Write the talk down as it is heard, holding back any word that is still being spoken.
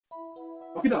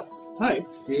Peter, hi.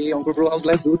 Hey, Ankur bro, how's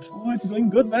life, dude? Oh, it's going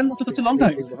good, man. After such a long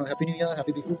time. Happy New Year,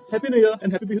 Happy Bihu. Happy New Year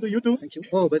and Happy Bihu to you too. Thank you.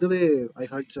 Oh, by the way, I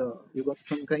heard you got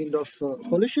some kind of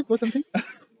scholarship or something?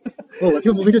 Oh, what,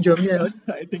 you're moving to Germany, I heard?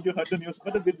 I think you heard the news,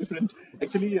 but a bit different.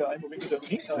 Actually, I'm moving to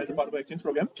Germany as a part of an exchange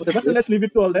program. Oh, that's But good. let's leave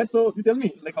it to all that. So you tell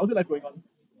me, like, how's your life going on?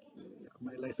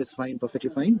 My life is fine,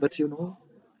 perfectly fine, but you know,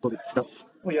 COVID stuff.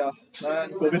 Oh yeah, man,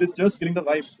 COVID is just killing the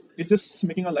vibe. It's just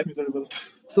making our life miserable.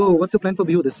 So, what's your plan for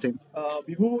Bihu this time?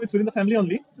 Bihu, it's within the family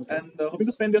only, and hoping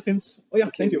to spend there since. Oh yeah,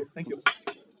 Okay. thank you.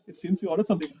 It seems you ordered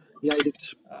something. Yeah, I did.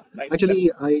 Nice. Actually,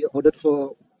 I ordered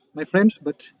for my friend,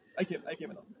 but I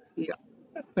came along. yeah,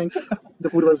 thanks.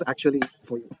 The food was actually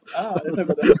for you. That's my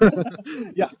brother.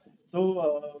 Yeah.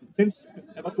 So since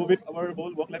about COVID, our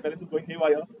whole work-life balance is going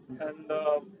haywire, and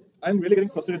I'm really getting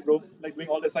frustrated, bro. Like doing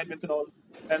all the assignments and all,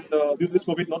 and due to this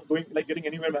COVID, not going like getting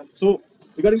anywhere, man. So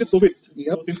regarding this COVID,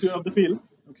 Yep. so since you're of the field,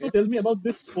 so tell me about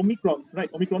this Omicron, right?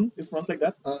 Omicron is pronounced like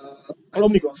that, Uh, or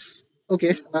Omicron?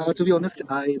 okay, to be honest,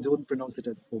 I don't pronounce it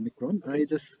as Omicron. I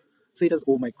just say it as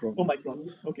Omicron.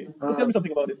 Omicron. Okay. So tell me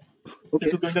something about it. Okay.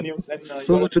 Since it's going to news, and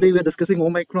So today we are discussing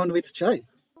Omicron with chai.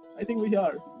 I think we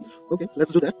are. Okay,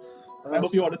 let's do that. I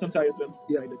hope you ordered some chai as well.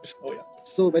 Yeah, I did. Oh yeah.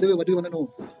 So, by the way, what do you want to know?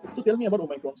 So tell me about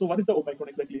Omicron. So what is the Omicron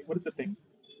exactly? What is the thing?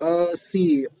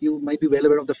 See, you might be well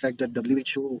aware of the fact that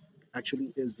WHO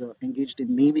actually is engaged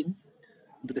in naming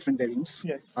the different variants.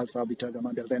 Yes. Alpha, beta,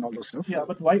 gamma, delta, and all those stuff. Yeah,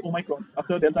 but why Omicron?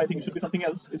 After Delta, I think it should be something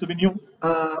else. It should be new.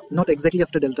 Not exactly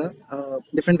after delta.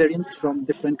 Different variants from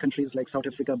different countries like South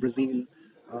Africa, Brazil,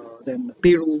 then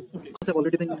Peru. Those have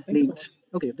already been named.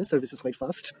 Okay, the service is quite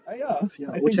fast. Yeah.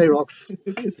 Yeah, I which think I rocks.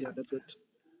 It is. Yeah, that's good.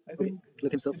 I Okay, think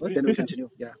let him serve it's first, very then we'll efficient. continue.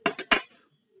 Yeah,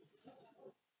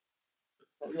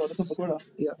 You ordered some pakoda.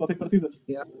 yeah, Perfect for the season.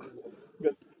 yeah.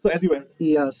 Good. So as you were.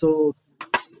 Yeah, so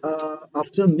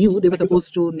after Mu, they were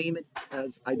supposed to name it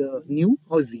as either New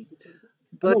or Z.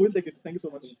 But, No, we'll take it. Thank you so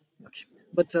much. okay.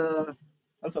 But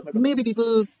I'll start my brother. maybe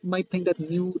people might think that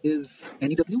New is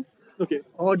NEW, Okay.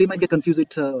 or they might get confused with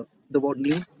the word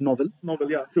New, novel. Novel,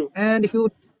 yeah, true. And if you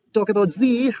talk about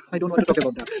Z, I don't want to talk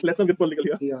about that. Let's not get political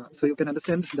here. Yeah, so you can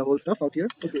understand the whole stuff out here.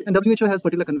 Okay. And WHO has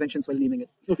particular conventions while naming it.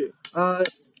 Okay.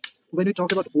 When we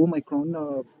talk about Omicron,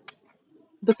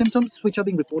 the symptoms which are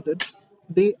being reported,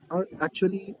 they are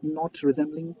actually not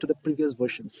resembling to the previous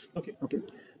versions. Okay. Okay,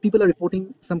 people are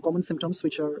reporting some common symptoms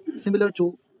which are similar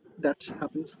to that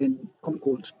happens in common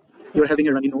cold. You're having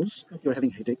a runny nose, you're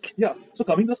having headache. Yeah. So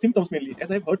coming to the symptoms mainly, as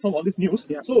I've heard from all this news,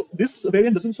 Yeah. so this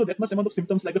variant doesn't show that much amount of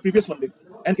symptoms like the previous one did,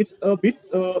 and it's a bit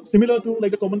similar to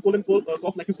like the common cold and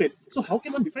cough, like you said. So how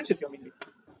can one differentiate here mainly?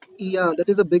 Yeah, that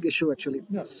is a big issue actually.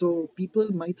 Yeah. So people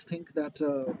might think that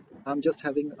I'm just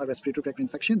having a respiratory tract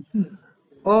infection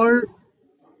or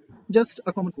just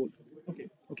a common cold. Okay.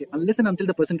 Okay, unless and until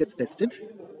the person gets tested,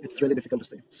 it's really difficult to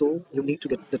say. So you need to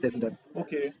get the test done.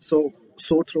 Okay. So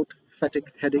sore throat,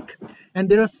 fatigue, headache, and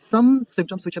there are some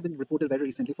symptoms which have been reported very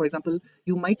recently. For example,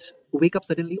 you might wake up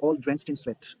suddenly all drenched in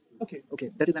sweat. Okay. Okay,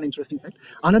 that is an interesting fact.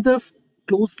 Another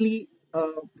closely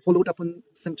followed up on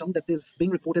symptom that is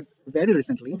being reported very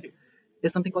recently Okay.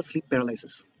 is something called sleep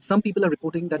paralysis. Some people are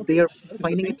reporting that they are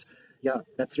finding it. Yeah,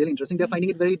 that's really interesting. They're finding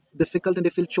it very difficult and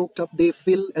they feel choked up. They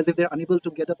feel as if they're unable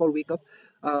to get up or wake up,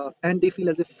 and they feel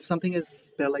as if something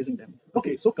is paralyzing them.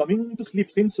 Okay, so coming to sleep,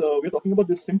 since we're talking about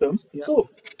these symptoms, Yeah. so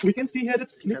we can see here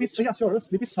that sleep is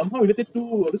sleep is somehow related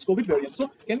to this COVID variant. So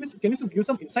can you just give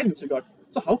some insight in this regard?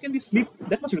 So how can we sleep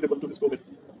that much relatable to this COVID?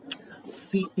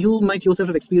 See, you might yourself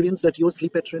have experienced that your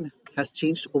sleep pattern has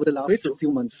changed over the Very last true.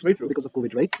 few months Very true. because of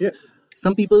COVID, right? Yes,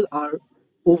 Some people are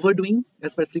overdoing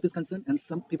as far as sleep is concerned, and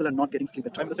some people are not getting sleep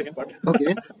at all. I'm the second part.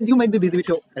 Okay, you might be busy with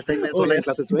your assignments, online yes.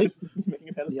 classes, right? Making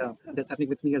it help. Yeah, that's happening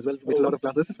with me as well with a lot of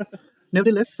classes.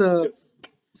 Nevertheless,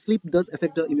 sleep does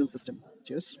affect the immune system.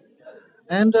 Cheers.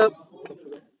 And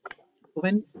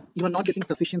when you are not getting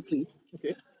sufficient sleep,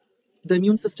 Okay. the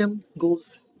immune system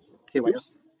goes haywire.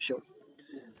 Sure.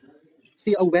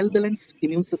 See, a well-balanced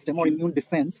immune system or immune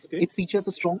defense, Okay. it features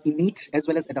a strong innate as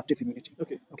well as adaptive immunity.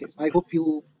 Okay. Okay, I hope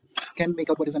you can make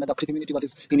out what is an adaptive immunity, what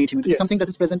is innate immunity. Yes. Something that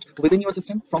is present within your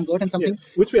system from birth and something. Yes.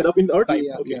 Which we adapt in our time.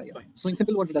 Yeah, Okay. yeah, yeah. Fine. So in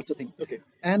simple words, that's the thing. Okay.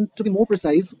 And to be more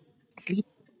precise, sleep,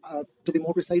 to be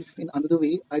more precise in another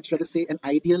way, I'd try to say an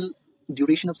ideal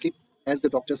duration of sleep, as the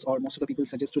doctors or most of the people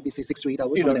suggest, would be say 6 to 8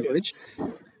 hours 8 on hours, average.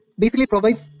 Basically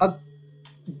provides a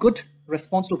good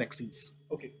response to vaccines.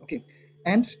 Okay. Okay.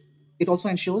 And it also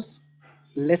ensures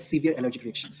less severe allergic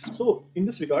reactions. So in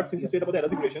this regard, since you said about the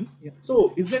allergic reactions, Yeah.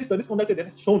 so is there studies conducted that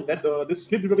have shown that this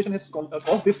sleep deprivation has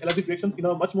caused these allergic reactions in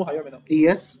a much more higher manner?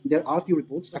 Yes, there are few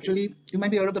reports. Actually, you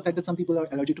might be aware of the fact that some people are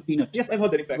allergic to peanut, Yes, I've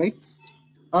heard that in fact. right?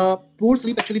 Poor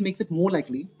sleep actually makes it more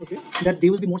likely Okay. that they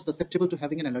will be more susceptible to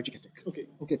having an allergic attack. Okay.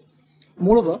 Okay.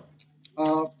 Moreover,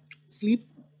 sleep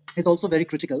is also very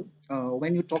critical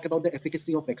when you talk about the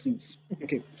efficacy of vaccines.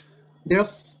 Okay. There are,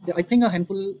 I think, a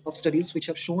handful of studies which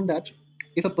have shown that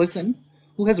if a person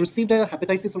who has received a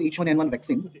hepatitis or H1N1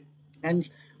 vaccine Okay. and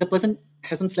the person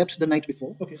hasn't slept the night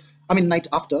before, Okay. I mean, night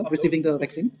after receiving the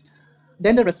vaccine,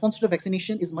 then the response to the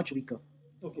vaccination is much weaker.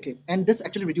 Okay. And this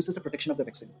actually reduces the protection of the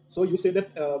vaccine. So you say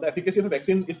that the efficacy of a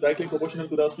vaccine is directly proportional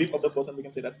to the sleep of the person. We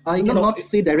can say that. I cannot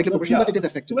say directly proportional, yeah, but it is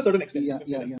effective. to a certain extent. Yeah, you can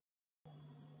say yeah, that.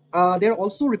 yeah. There are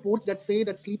also reports that say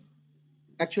that sleep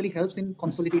actually helps in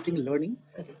consolidating learning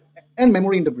Okay. and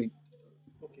memory in the brain.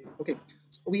 Okay. Okay.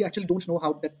 So we actually don't know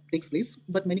how that takes place,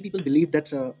 but many people believe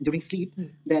that during sleep,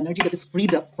 the energy that is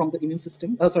freed up from the immune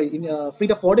system,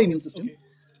 freed up for the immune system, Okay.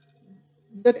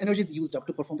 that energy is used up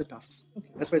to perform the tasks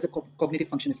as far as the cognitive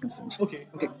function is concerned. Okay.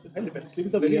 Okay. That depends. Sleep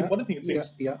is a very important thing, it Yeah,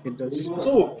 seems. yeah, it does.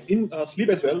 So in sleep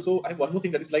as well. So I have one more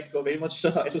thing that is like very much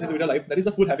associated with our life. That is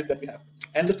the food habits that we have.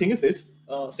 And the thing is this: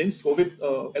 since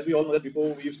COVID, as we all know that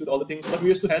before we used to do all the things, but we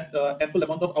used to have ample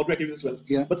amount of outdoor activities as well.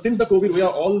 Yeah. But since the COVID, we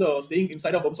are all staying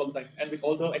inside our homes all the time, and with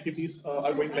all the activities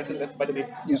are going less and less by the day.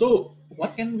 Yeah. So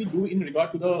what can we do in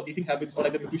regard to the eating habits or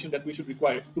like the nutrition that we should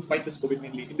require to fight this COVID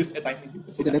mainly in this time?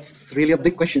 Okay, that's really a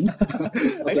big question.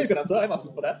 I know you can answer. I'm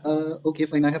asking for that. Okay,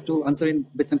 fine. I have to answer in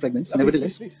bits and fragments. Please,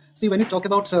 Nevertheless, please. see, when you talk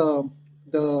about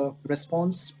the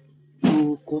response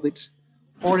to COVID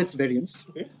or its variants,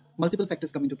 Okay. multiple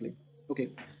factors come into play. Okay,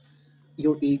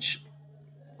 your age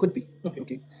could be.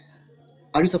 Okay.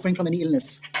 Are you suffering from any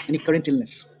illness, any current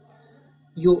illness?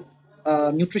 Your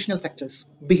nutritional factors,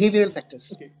 behavioral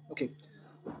factors. Okay.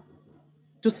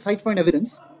 To cite for an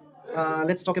evidence,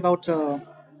 let's talk about,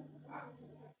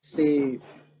 say,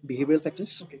 behavioral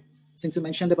factors. Okay. Since you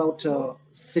mentioned about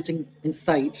sitting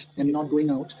inside and not going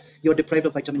out, you're deprived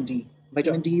of vitamin D.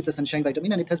 Vitamin D is a sunshine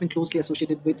vitamin, and it has been closely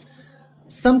associated with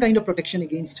some kind of protection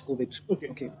against COVID.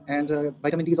 Okay. And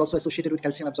vitamin D is also associated with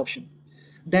calcium absorption.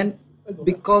 Then,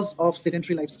 because of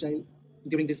sedentary lifestyle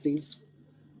during these days,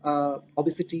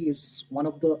 obesity is one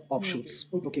of the offshoots.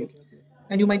 Okay.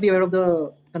 And you might be aware of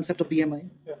the concept of BMI,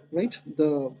 right?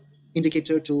 The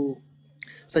indicator to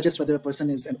suggest whether a person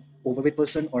is an overweight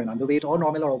person or an underweight or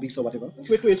normal or obese or whatever.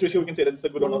 Weight to age ratio, we can say that it's a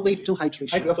good or not. Weight to height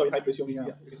ratio. Height ratio. Yeah.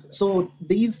 We can say that. So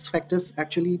these factors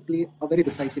actually play a very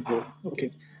decisive role.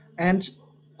 Okay. And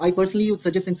I personally would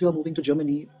suggest, since you are moving to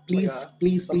Germany, please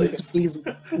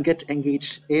get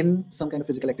engaged in some kind of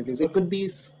physical activities. It could be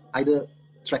either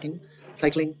trekking,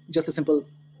 cycling, just a simple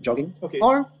jogging,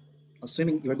 or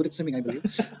swimming. You are good at swimming, I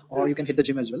believe, or you can hit the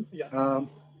gym as well. Yeah.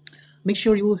 Make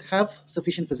sure you have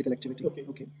sufficient physical activity.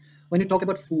 Okay. When you talk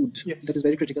about food, that is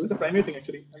very critical. It's a primary thing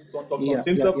actually. Yeah,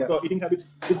 Since eating habits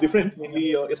is different,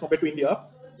 mainly as compared to India.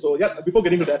 So before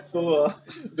getting to that, so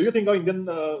do you think our Indian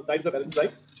diet is a balanced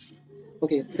diet?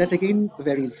 Okay, that again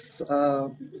varies.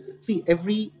 See,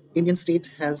 every Indian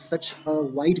state has such a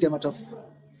wide gamut of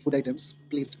food items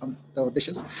placed on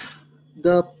dishes.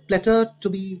 The platter to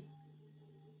be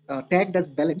tagged as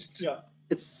balanced,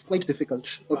 it's quite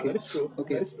difficult. Okay. That is true.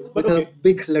 Okay. That is true. With a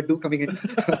big laddu coming in,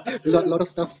 lot of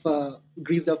stuff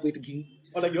greased up with ghee.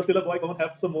 Or like you're still a boy, come on,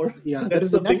 have some more. Yeah,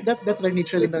 that's very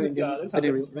neutral in the Indian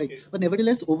scenario, right? Okay. But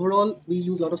nevertheless, overall, we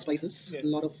use a lot of spices, Yes. a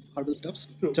lot of herbal stuffs,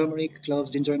 True. turmeric,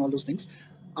 cloves, ginger, and all those things.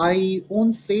 I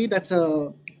won't say that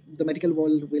the medical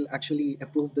world will actually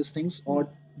approve these things or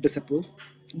disapprove,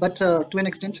 but to an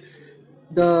extent,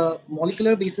 the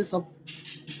molecular basis of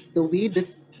the way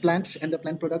this plant and the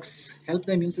plant products help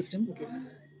the immune system.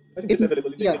 I think it's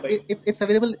available. It's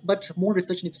available, but more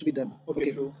research needs to be done.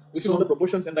 Okay, true. We should know the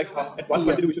proportions and like at what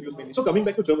quantity we should use mainly. So coming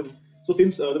back to Germany, so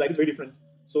since the diet is very different,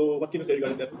 so what can you say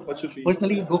regarding that? What should we?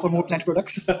 Personally, go for more plant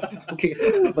products. Okay,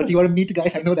 but you are a meat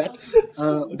guy, I know that.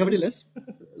 Nevertheless,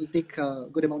 take a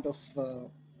good amount of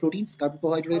proteins,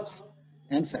 carbohydrates,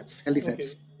 and fats, healthy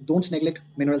fats. Don't neglect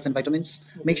minerals and vitamins.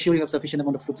 Make sure you have sufficient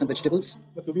amount of fruits and vegetables.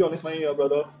 But to be honest, my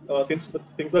brother, since the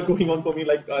things are going on for me,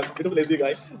 like I'm a bit of a lazy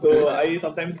guy, so I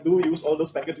sometimes do use all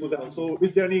those packaged foods and all. So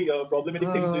is there any problematic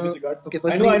things in this regard? Okay,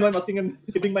 I know I'm asking and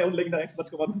hitting my own leg in the axe,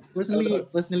 but come on.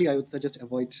 Personally, I would suggest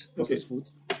avoid processed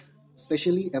foods.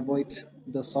 Especially avoid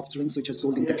the soft drinks which are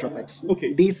sold in Tetra packs.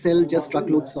 They sell just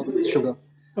truckloads of sugar.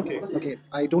 Okay.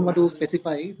 I don't want to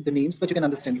specify the names, but you can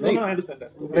understand, right? No, I understand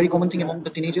that. Very common thing among the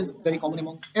teenagers. Very common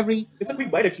among every. It's a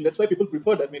quick bite actually. That's why people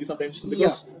prefer that maybe sometimes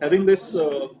because having this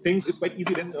things is quite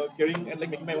easy than carrying and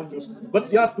like making my own juice.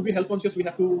 But to be health conscious, we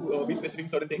have to be specific in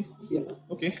certain things. Yeah.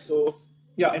 Okay. So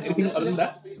and anything other than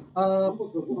that?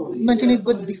 Maintain a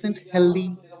good, decent,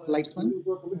 healthy lifespan,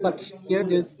 but here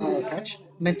there's a catch: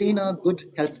 maintain a good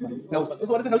health span. Now, Health fund.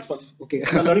 What is a health fund? okay.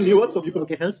 I'm learning new words from you.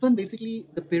 Okay, health span basically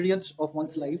the period of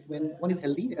one's life when one is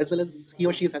healthy as well as he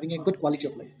or she is having a good quality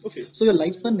of life. Okay. So your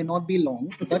lifespan may not be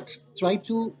long, but try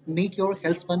to make your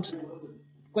health span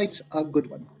quite a good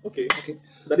one. Okay. Okay.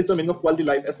 That is the meaning of quality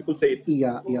life, as people say it.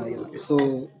 Yeah.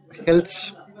 So health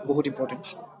বহুত important.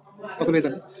 সকলোৱে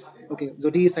জানে. Okay,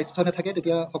 যদি স্বাস্থ্য নাথাকে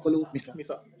তেতিয়া সকলো মিছা.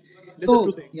 Misa. That's So the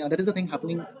true saying. yeah, that is the thing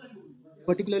happening.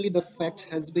 Particularly, the fact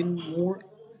has been more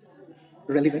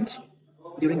relevant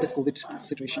during this COVID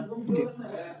situation. Okay,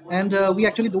 and we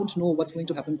actually don't know what's going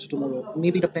to happen to tomorrow.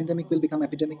 Maybe the pandemic will become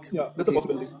epidemic. Yeah, that's a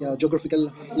possibility. Yeah,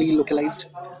 geographically localized.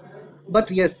 But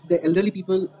yes, the elderly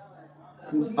people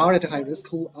are at a high risk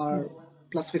who are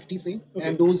plus 50, say,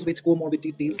 and those with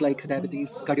comorbidities like diabetes,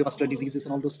 cardiovascular diseases,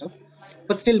 and all those stuff.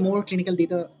 But still, more clinical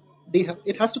data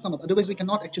it has to come up. Otherwise, we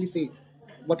cannot actually say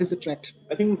what is the threat.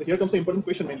 I think here comes the important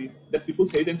question mainly that people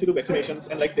say hesitancy to vaccinations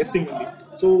and like testing mainly.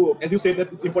 So as you said that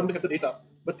it's important to have the data,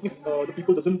 but if the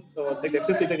people doesn't like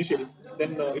themselves take the initiative,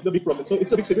 then it's a big problem. So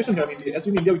it's a big situation here mainly. As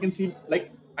in India, we can see like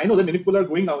I know that many people are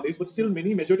going nowadays, but still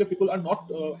many majority of people are not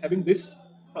having this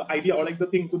idea or like the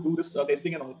thing to do this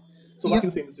testing and all. So what can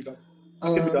you say in this regard?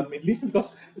 What can be done mainly because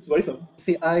it's worrisome.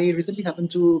 See, I recently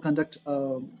happened to conduct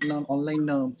an online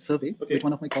survey with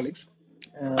one of my colleagues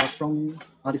from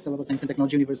Addis Ababa Science and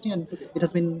Technology University, and it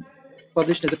has been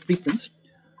published as a preprint.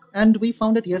 And we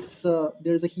found that yes,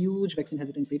 there is a huge vaccine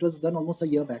hesitancy. It was done almost a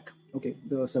year back. Okay,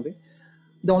 the survey.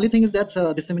 The only thing is that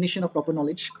dissemination of proper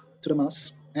knowledge to the mass,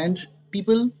 and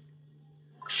people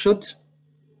should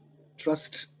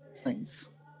trust science.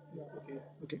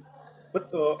 Okay. But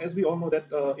as we all know that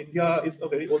India is a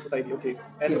very old society, okay,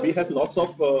 and we have lots of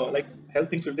like health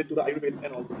things related to the Ayurveda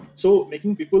and all. So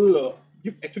making people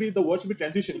actually the word should be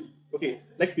transitioning, okay.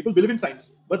 Like people believe in science,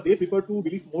 but they prefer to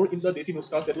believe more in the desi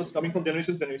nuskas that was coming from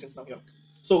generations now here.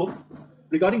 So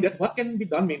regarding that, what can be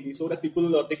done mainly so that people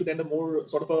take it in a more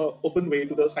sort of a open way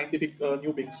to the scientific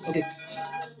new beings? Okay.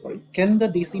 Sorry. Can the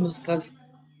desi nuskas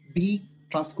be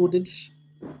transcoded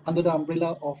under the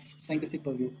umbrella of scientific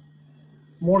purview?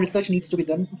 More research needs to be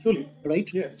done, Surely. right?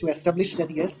 Yes. To establish that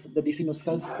yes, the desi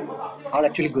nuskas are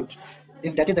actually good.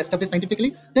 If that is established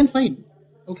scientifically, then fine.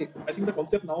 Okay. I think the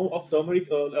concept now of turmeric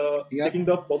taking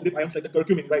the positive ions like the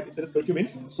curcumin, right? It says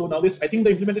curcumin. So now this, I think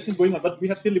the implementation is going on, but we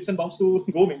have still lips and bounds to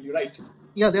go mainly, right?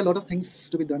 Yeah, there are a lot of things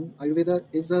to be done. Ayurveda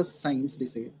is a science, they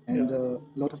say, and a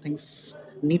lot of things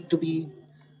need to be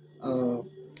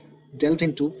delved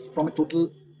into from a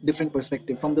total different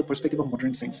perspective, from the perspective of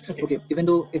modern science. Okay. Even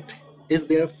though it is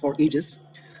there for ages,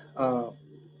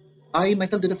 I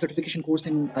myself did a certification course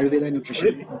in Ayurveda and nutrition.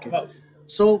 Really? Okay. Wow.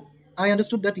 So I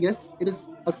understood that yes, it is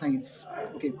a science.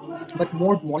 Okay, but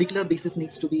more molecular basis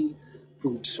needs to be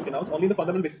proved. Okay, now it's only the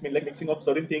fundamental basis, like mixing of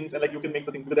certain things and like you can make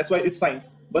the thing. Because that's why it's science.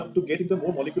 But to get into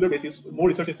more molecular basis, more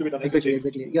research needs to be done.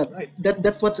 Exactly. Yeah, right.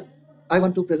 That's what I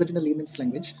want to present in a layman's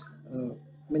language.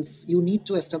 Means you need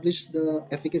to establish the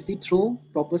efficacy through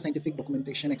proper scientific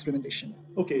documentation, experimentation.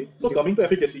 Okay, so coming to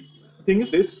efficacy, the thing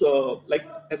is this, like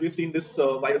as we've seen, this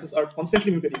viruses are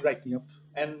constantly mutating, right? Yep.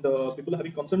 And people are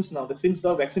having concerns now that since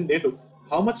the vaccine they took,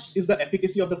 how much is the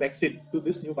efficacy of the vaccine to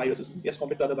this new viruses as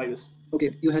compared to other virus?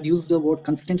 Okay, you had used the word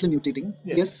constantly mutating.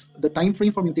 Yes, the time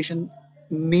frame for mutation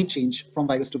may change from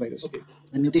virus to virus. Okay.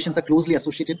 And mutations are closely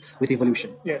associated with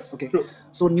evolution. Yes, okay. True.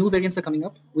 So new variants are coming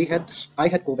up. I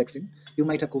had Covaxin. You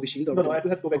might have Covishield. Or no, I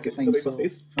had Covaxin. Okay, fine.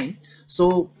 Fine.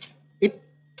 So it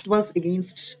was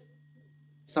against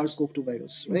SARS-CoV-2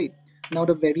 virus, right? Now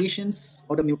the variations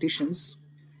or the mutations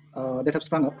that have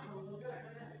sprung up,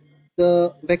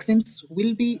 the vaccines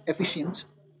will be efficient,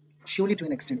 surely to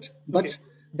an extent, but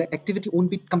the activity won't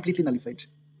be completely nullified.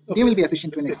 They will be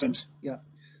efficient to an extent. Yeah.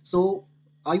 So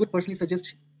I would personally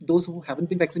suggest those who haven't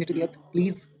been vaccinated yet,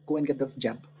 please go and get the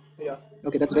jab. Yeah.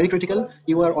 Okay, that's very critical.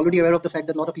 You are already aware of the fact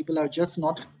that a lot of people are just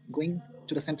not going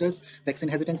to the centers. Vaccine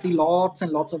hesitancy, lots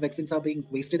and lots of vaccines are being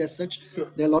wasted as such. Sure.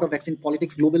 There are a lot of vaccine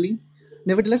politics globally.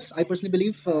 Nevertheless, I personally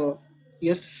believe,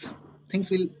 yes,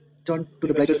 things will turn to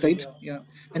the brighter side. Yeah.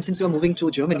 And since you are moving to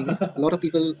Germany, a lot of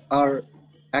people are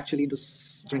actually into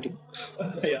drinking.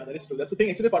 Yeah, that is true. That's the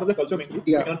thing. Actually, part of the culture mainly.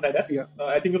 Yeah. We cannot deny that. Yeah.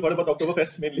 I think we've heard about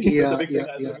Oktoberfest mainly. Yeah, so it's a big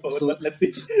thing. So, but let's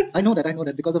see. I know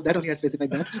that. Because of that only I specified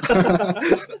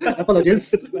that.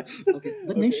 Apologies. Okay.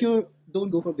 But make sure don't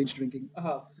go for binge drinking.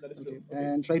 That is true. Okay.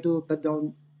 And try to cut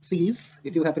down C's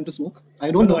if you happen to smoke.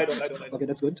 I don't know. I don't. Okay,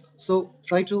 that's good. So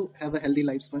try to have a healthy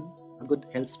lifespan, a good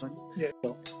health span. Yeah.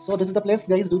 So this is the place,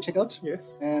 guys. Do check out.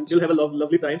 Yes. And you'll have a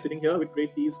lovely time sitting here with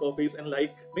great teas, coffees, and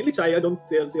like mainly chai. I don't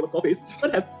say about coffees,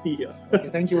 but have tea here. Okay.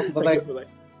 Thank you. Bye bye. Bye bye.